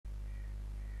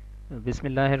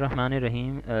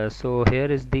Bismillahirrahmanirrahim. So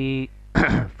here is the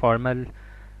formal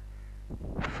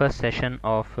first session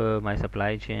of my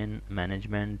supply chain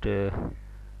management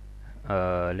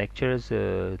lectures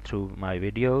through my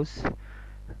videos.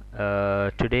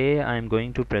 Today I am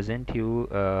going to present you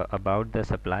about the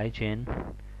supply chain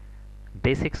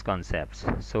basics concepts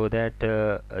so that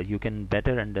you can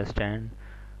better understand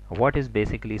what is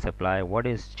basically supply, what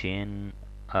is chain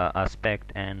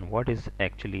aspect, and what is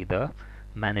actually the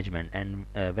management. And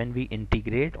when we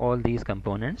integrate all these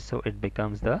components, so it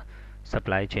becomes the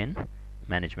supply chain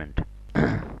management.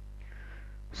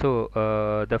 So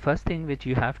the first thing which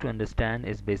you have to understand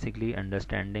is basically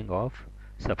understanding of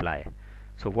supply.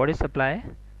 So what is supply?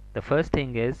 The first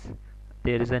thing is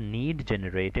there is a need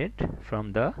generated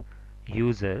from the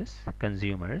users,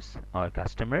 consumers or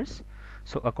customers.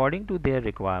 So according to their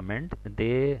requirement,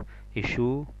 they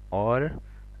issue or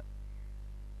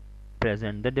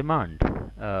present the demand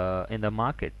in the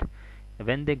market.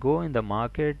 When they go in the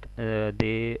market,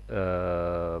 they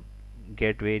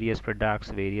get various products,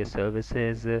 various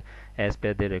services as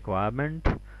per their requirement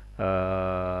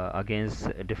against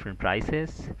different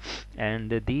prices,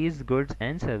 and these goods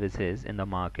and services in the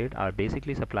market are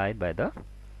basically supplied by the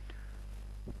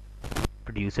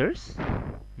producers,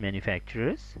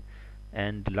 manufacturers,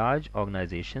 and large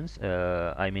organizations,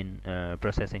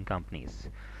 processing companies.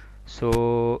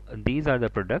 So these are the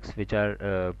products which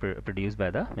are produced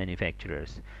by the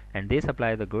manufacturers, and they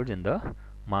supply the goods in the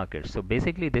market. So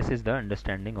basically this is the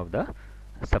understanding of the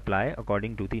supply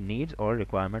according to the needs or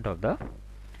requirement of the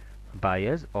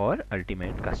buyers or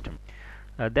ultimate customer.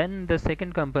 Then the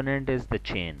second component is the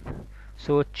chain.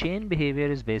 So chain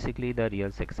behavior is basically the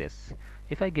real success.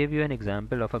 If I give you an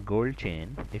example of a gold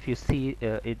chain, if you see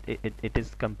it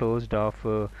is composed of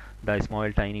the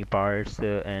small tiny parts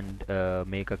and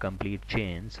make a complete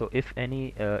chain. So if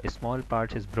any small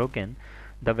part is broken,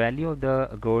 the value of the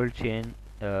gold chain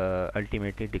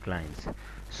ultimately declines.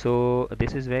 So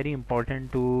this is very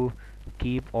important to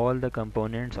keep all the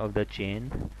components of the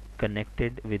chain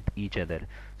connected with each other.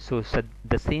 So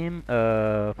the same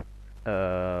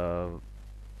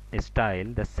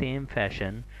style, the same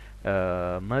fashion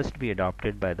must be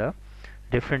adopted by the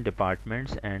different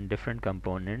departments and different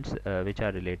components which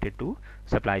are related to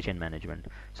supply chain management.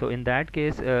 So in that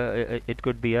case, it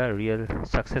could be a real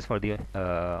success for the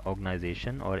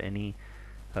organization or any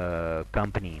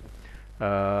company.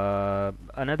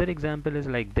 Another example is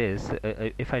like this.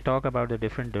 If I talk about the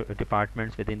different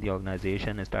departments within the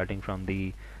organization, starting from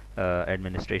the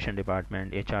administration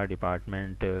department, HR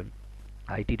department,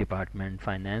 IT department,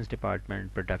 finance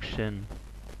department, production,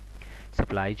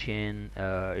 supply chain,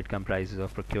 it comprises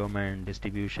of procurement,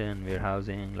 distribution,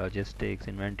 warehousing, logistics,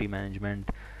 inventory management,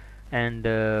 and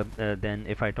then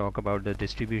if I talk about the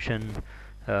distribution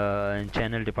and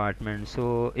channel department.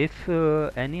 So if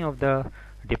any of the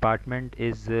department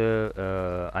is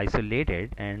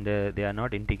isolated and they are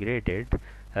not integrated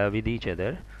with each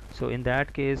other, so in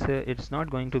that case it's not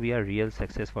going to be a real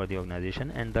success for the organization,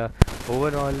 and the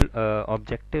overall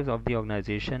objectives of the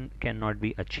organization cannot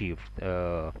be achieved.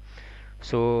 The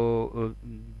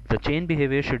chain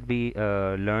behavior should be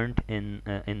learned in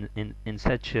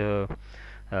such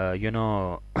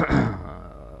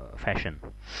fashion.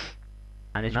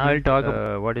 Now I'll talk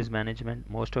about what is management.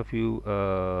 Most of you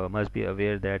must be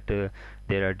aware that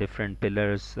there are different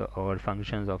pillars or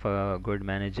functions of a good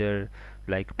manager,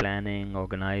 like planning,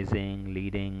 organizing,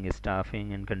 leading,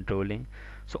 staffing, and controlling.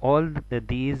 So all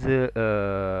these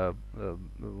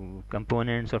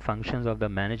components or functions of the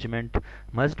management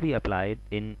must be applied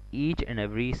in each and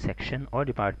every section or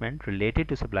department related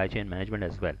to supply chain management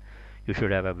as well. You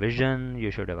should have a vision,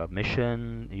 you should have a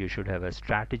mission, you should have a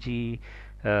strategy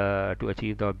to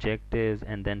achieve the objectives,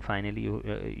 and then finally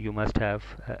you must have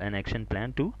an action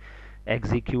plan to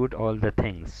execute all the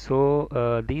things. So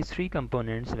these three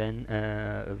components, when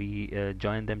we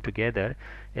join them together,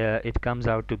 it comes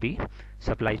out to be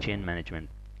supply chain management.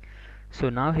 So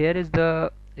now here is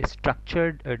the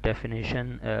structured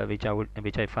definition which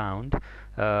I found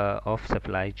of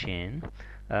supply chain.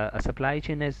 A supply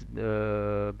chain is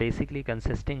basically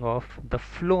consisting of the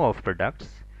flow of products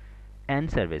and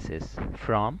services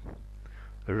from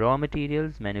raw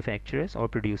materials manufacturers or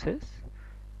producers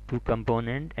to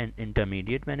component and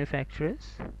intermediate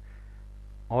manufacturers,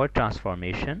 or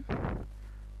transformation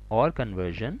or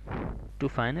conversion to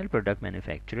final product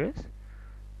manufacturers,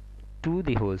 to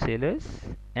the wholesalers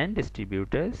and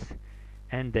distributors,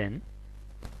 and then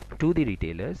to the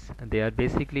retailers. They are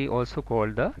basically also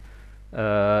called the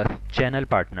channel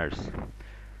partners.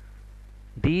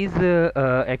 These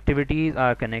activities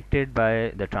are connected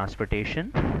by the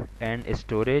transportation and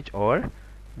storage or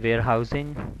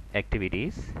warehousing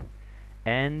activities,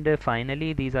 and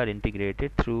finally these are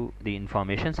integrated through the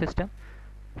information system,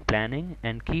 planning,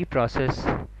 and key process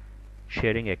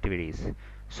sharing activities.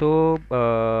 So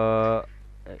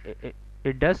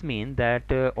it does mean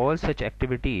that all such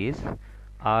activities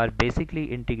are basically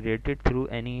integrated through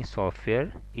any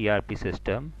software, ERP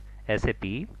system,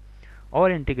 SAP, or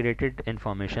integrated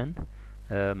information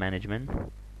management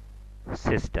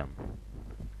system.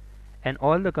 And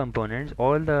all the components,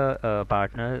 all the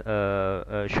partners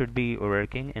should be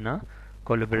working in a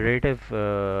collaborative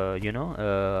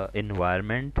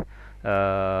environment,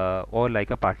 or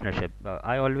like a partnership.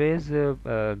 I always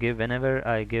give, whenever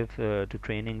I give to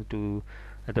training to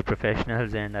the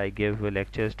professionals, and I give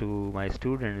lectures to my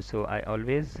students, so I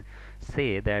always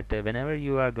say that whenever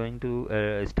you are going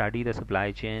to study the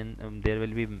supply chain, there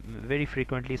will be very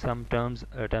frequently some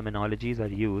terminologies are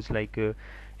used, like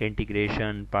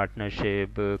integration, partnership,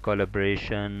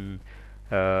 collaboration,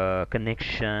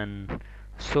 connection.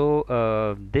 So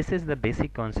this is the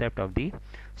basic concept of the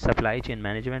supply chain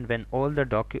management. When all the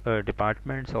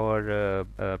departments or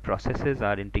processes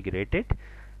are integrated,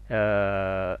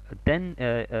 then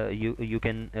you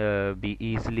can be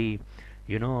easily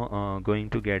going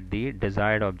to get the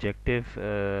desired objective.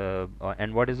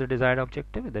 And what is the desired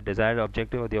objective? The desired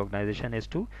objective of the organization is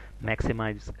to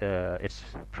maximize its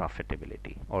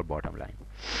profitability or bottom line.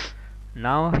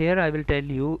 Now here I will tell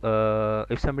you,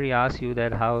 if somebody asks you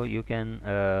that how you can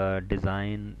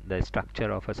design the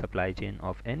structure of a supply chain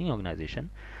of any organization,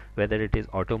 whether it is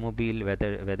automobile,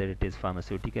 whether it is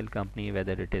pharmaceutical company,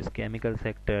 whether it is chemical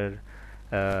sector,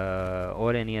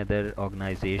 or any other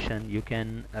organization, you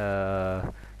can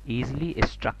easily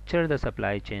structure the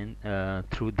supply chain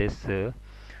through this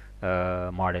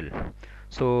model.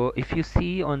 So if you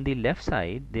see on the left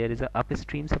side, there is a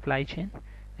upstream supply chain,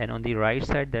 and on the right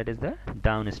side, that is the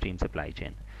downstream supply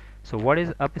chain. So what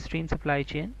is upstream supply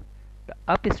chain? The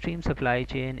upstream supply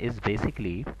chain is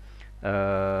basically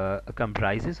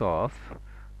comprises of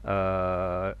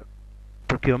uh,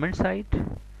 procurement side,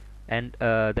 and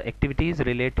the activities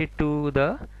related to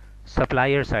the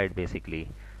supplier side basically.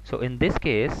 So in this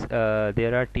case,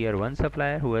 there are tier 1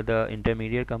 supplier who are the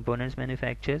intermediate components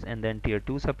manufacturers, and then tier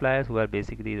 2 suppliers who are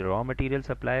basically the raw material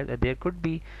suppliers. There could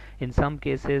be in some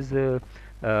cases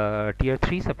tier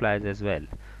 3 suppliers as well.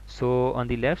 So on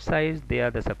the left side, they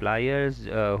are the suppliers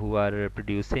who are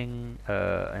producing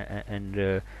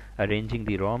and arranging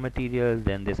the raw materials.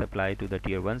 Then they supply to the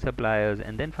tier 1 suppliers,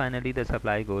 and then finally the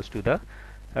supply goes to the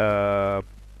uh,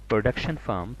 production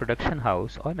firm, production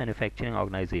house, or manufacturing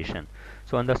organization.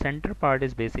 So on the center part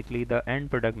is basically the end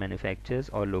product manufacturers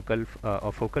or local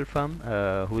or focal firm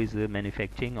who is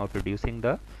manufacturing or producing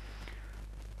the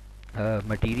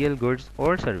material goods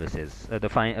or services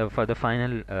for the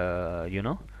final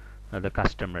the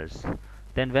customers.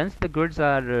 Then once the goods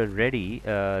are ready,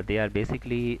 they are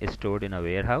basically stored in a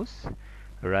warehouse,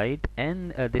 right?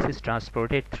 And this is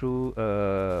transported through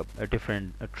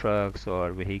different trucks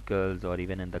or vehicles, or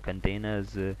even in the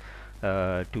containers, to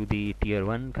the tier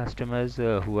 1 customers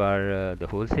who are the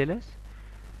wholesalers,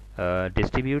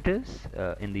 distributors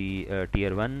in the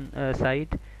tier 1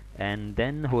 side, and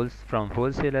then from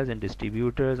wholesalers and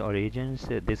distributors or agents,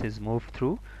 this is moved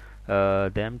through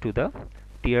them to the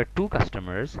tier 2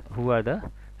 customers who are the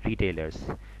retailers.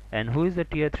 And who is the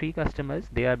tier 3 customers?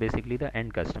 They are basically the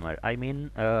end customer. I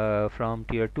mean, from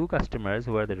tier 2 customers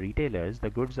who are the retailers, the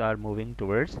goods are moving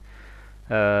towards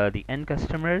the end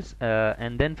customers,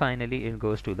 and then finally it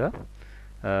goes to the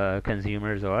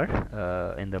consumers or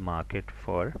in the market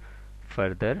for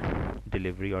further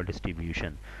delivery or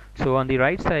distribution. So on the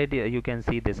right side, you can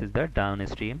see this is the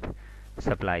downstream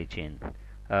supply chain.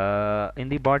 In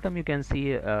the bottom you can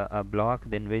see a block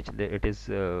in which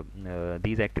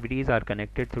these activities are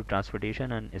connected through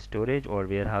transportation and storage or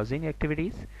warehousing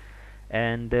activities,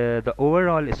 and the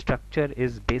overall structure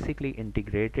is basically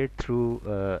integrated through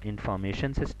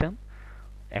information system,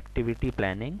 activity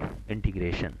planning,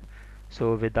 integration.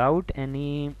 So without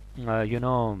any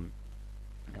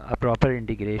a proper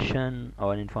integration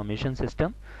or information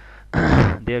system,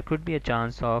 there could be a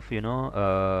chance of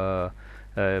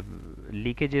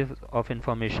leakages of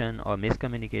information or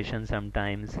miscommunication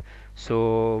sometimes.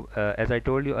 So as I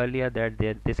told you earlier, that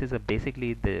this is a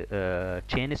basically the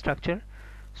chain structure.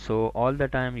 So all the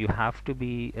time you have to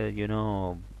be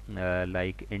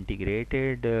like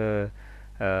integrated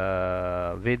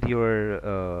with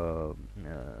your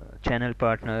channel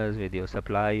partners, with your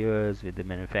suppliers, with the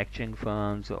manufacturing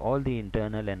firms, all the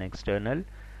internal and external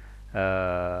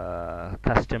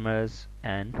customers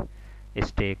and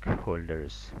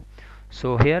stakeholders.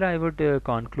 So here I would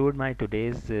conclude my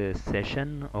today's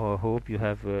session. Hope you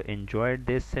have enjoyed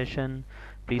this session.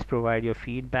 Please provide your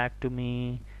feedback to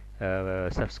me.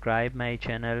 Subscribe my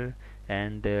channel,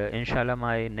 and inshallah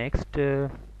my next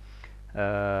video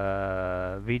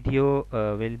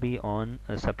will be on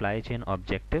supply chain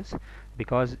objectives,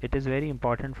 because it is very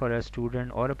important for a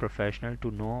student or a professional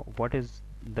to know what is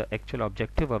the actual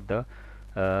objective of the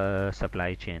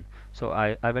supply chain. So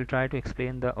I will try to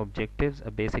explain the objectives,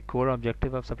 a basic core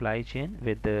objective of supply chain,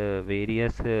 with the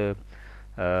various uh,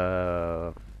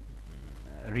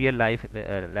 real life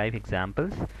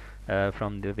examples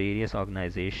from the various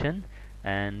organization.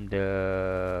 And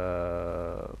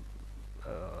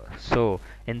so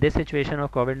in this situation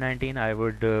of COVID-19, I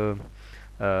would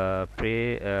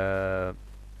pray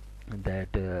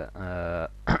that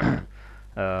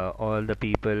all the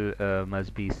people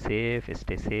must be safe,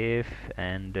 stay safe,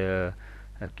 and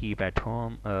keep at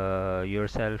home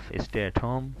yourself, stay at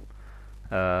home,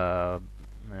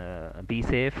 be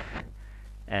safe,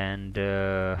 and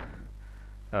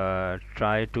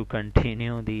try to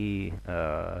continue the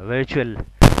virtual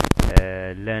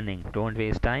learning. Don't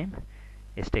waste time,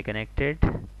 stay connected,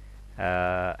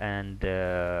 and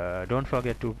don't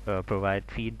forget to provide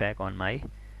feedback on my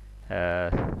uh,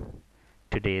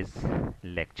 today's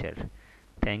lecture.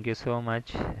 Thank you so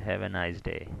much. Have a nice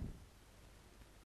day.